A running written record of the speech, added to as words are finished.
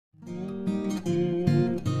The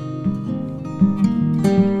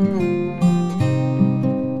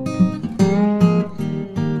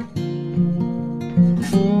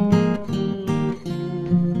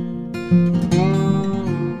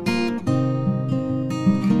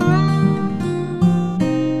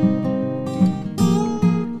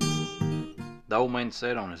old man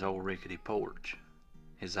sat on his old rickety porch,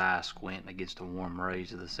 his eyes squinting against the warm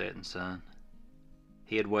rays of the setting sun.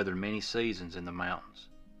 He had weathered many seasons in the mountains,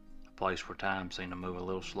 a place where time seemed to move a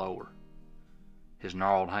little slower. His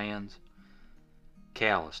gnarled hands,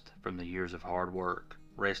 calloused from the years of hard work,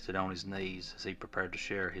 rested on his knees as he prepared to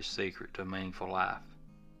share his secret to a meaningful life.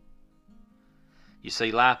 "You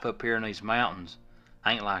see, life up here in these mountains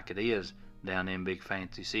ain't like it is down in big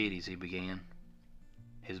fancy cities," he began,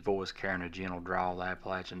 his voice carrying a gentle drawl of the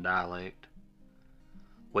Appalachian dialect.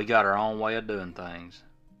 "We got our own way of doing things,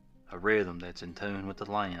 a rhythm that's in tune with the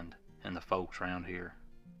land and the folks round here."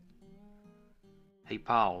 He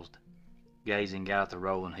paused, gazing out at the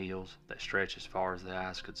rolling hills that stretched as far as the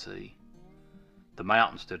eyes could see. The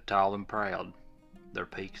mountains stood tall and proud, their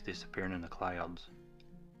peaks disappearing in the clouds.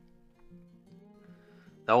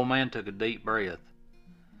 The old man took a deep breath,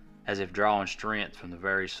 as if drawing strength from the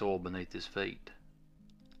very soil beneath his feet.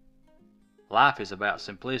 "Life is about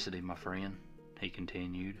simplicity, my friend," he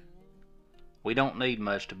continued. "We don't need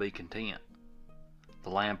much to be content. The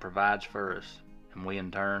land provides for us, and we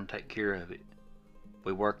in turn take care of it.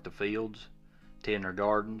 We work the fields, tend our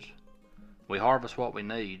gardens. We harvest what we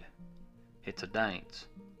need. It's a dance,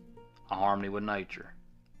 a harmony with nature."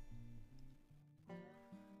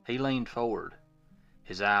 He leaned forward,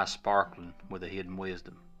 his eyes sparkling with a hidden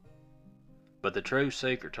wisdom. "But the true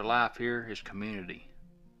secret to life here is community.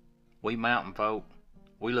 We mountain folk,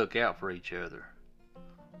 we look out for each other.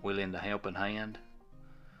 We lend a helping hand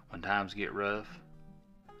when times get rough.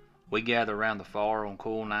 We gather around the fire on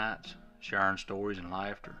cool nights, sharing stories and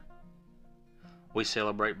laughter. We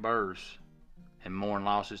celebrate births and mourn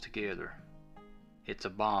losses together. It's a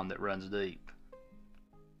bond that runs deep."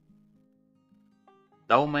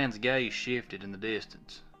 The old man's gaze shifted in the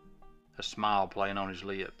distance, a smile playing on his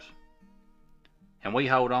lips. "And we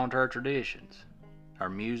hold on to our traditions, our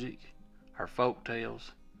music, our folk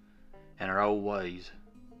tales, and our old ways.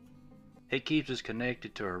 It keeps us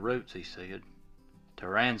connected to our roots," he said, "to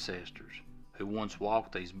our ancestors who once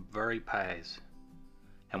walked these very paths,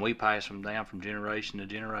 and we pass them down from generation to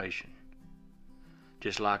generation,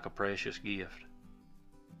 just like a precious gift."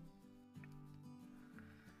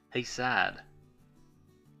 He sighed,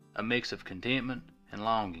 a mix of contentment and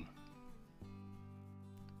longing.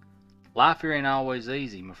 "Life here ain't always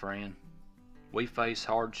easy, my friend. We face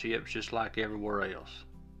hardships just like everywhere else.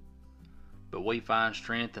 But we find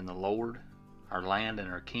strength in the Lord, our land, and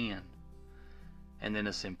our kin, and in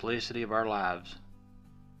the simplicity of our lives.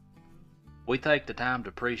 We take the time to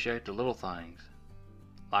appreciate the little things,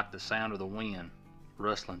 like the sound of the wind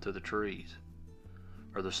rustling through the trees,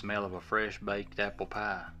 or the smell of a fresh baked apple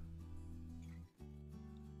pie."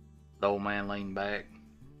 The old man leaned back,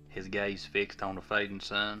 his gaze fixed on the fading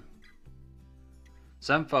sun.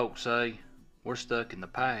 "Some folks say we're stuck in the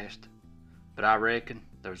past, but I reckon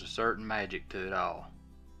there's a certain magic to it all.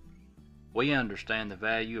 We understand the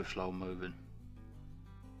value of slow moving.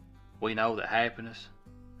 We know that happiness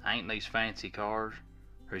ain't in these fancy cars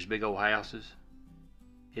or these big old houses.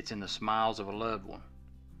 It's in the smiles of a loved one,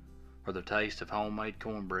 or the taste of homemade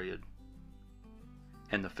cornbread,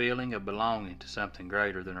 and the feeling of belonging to something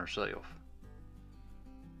greater than ourselves."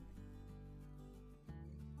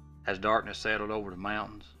 As darkness settled over the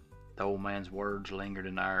mountains, the old man's words lingered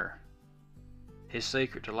in the air. His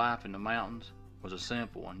secret to life in the mountains was a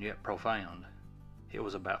simple one yet profound. It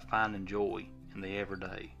was about finding joy in the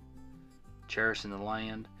everyday, cherishing the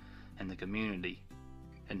land and the community,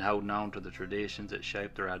 and holding on to the traditions that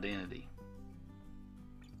shaped their identity.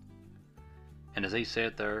 And as he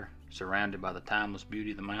sat there, surrounded by the timeless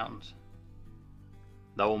beauty of the mountains,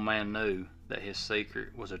 the old man knew that his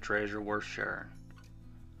secret was a treasure worth sharing,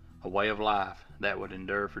 a way of life that would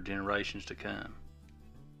endure for generations to come.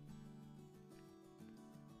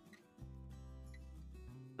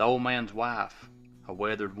 The old man's wife, a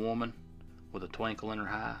weathered woman with a twinkle in her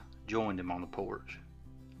eye, joined him on the porch.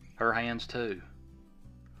 Her hands, too,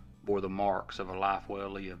 bore the marks of a life well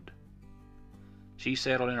lived. She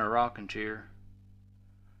settled in her rocking chair,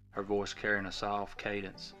 her voice carrying a soft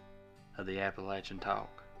cadence of the Appalachian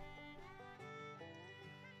talk.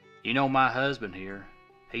 "You know, my husband here,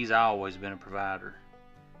 he's always been a provider,"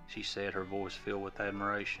 she said, her voice filled with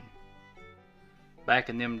admiration. "Back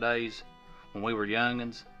in them days when we were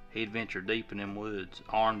young'uns, he'd venture deep in them woods,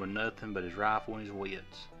 armed with nothing but his rifle and his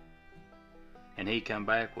wits. and he'd come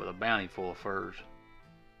back with a bounty full of furs,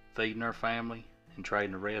 feeding our family and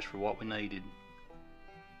trading the rest for what we needed.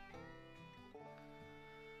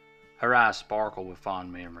 Her eyes sparkled with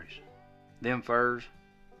fond memories. Them furs,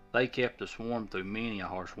 they kept us warm through many a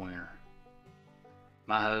harsh winter.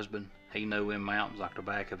 My husband, he knew them mountains like the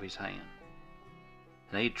back of his hand,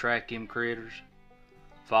 and he'd track them critters,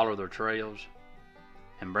 follow their trails,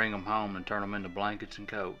 and bring 'em home and turn 'em into blankets and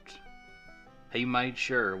coats. He made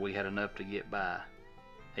sure we had enough to get by,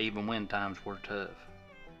 even when times were tough.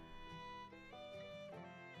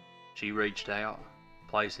 She reached out,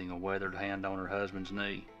 placing a weathered hand on her husband's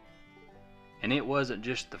knee. And it wasn't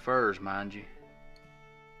just the furs, mind you.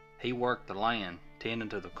 He worked the land, tending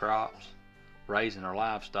to the crops, raising our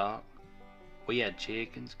livestock. We had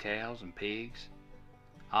chickens, cows, and pigs,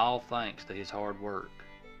 all thanks to his hard work.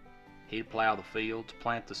 He'd plow the fields,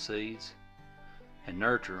 plant the seeds, and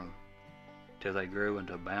nurture them till they grew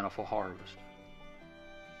into a bountiful harvest.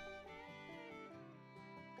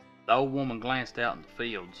 The old woman glanced out in the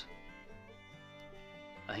fields,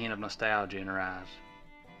 a hint of nostalgia in her eyes.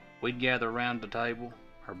 We'd gather around the table,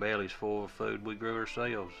 our bellies full of food we grew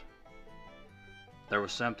ourselves. There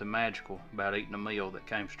was something magical about eating a meal that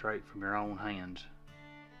came straight from your own hands.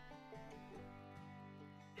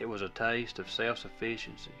 It was a taste of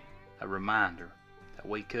self-sufficiency, a reminder that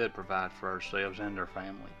we could provide for ourselves and our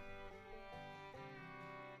family.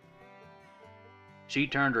 She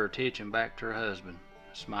turned her attention back to her husband,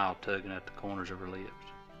 a smile tugging at the corners of her lips.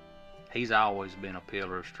 He's always been a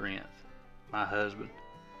pillar of strength. My husband,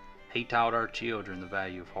 he taught our children the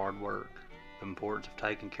value of hard work, the importance of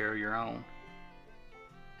taking care of your own,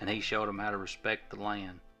 and he showed them how to respect the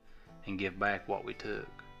land and give back what we took.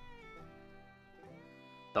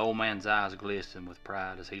 The old man's eyes glistened with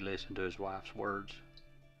pride as he listened to his wife's words.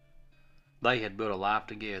 They had built a life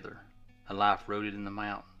together, a life rooted in the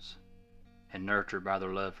mountains and nurtured by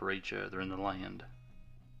their love for each other and the land.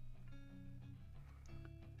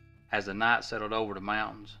 As the night settled over the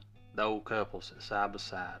mountains, the old couple sat side by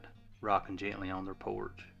side, rocking gently on their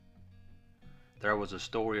porch. There was a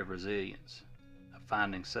story of resilience, of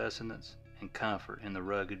finding sustenance and comfort in the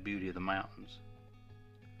rugged beauty of the mountains.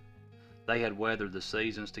 They had weathered the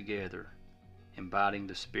seasons together, embodying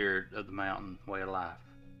the spirit of the mountain way of life,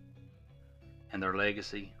 and their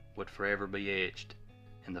legacy would forever be etched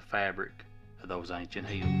in the fabric of those ancient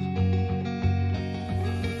hills.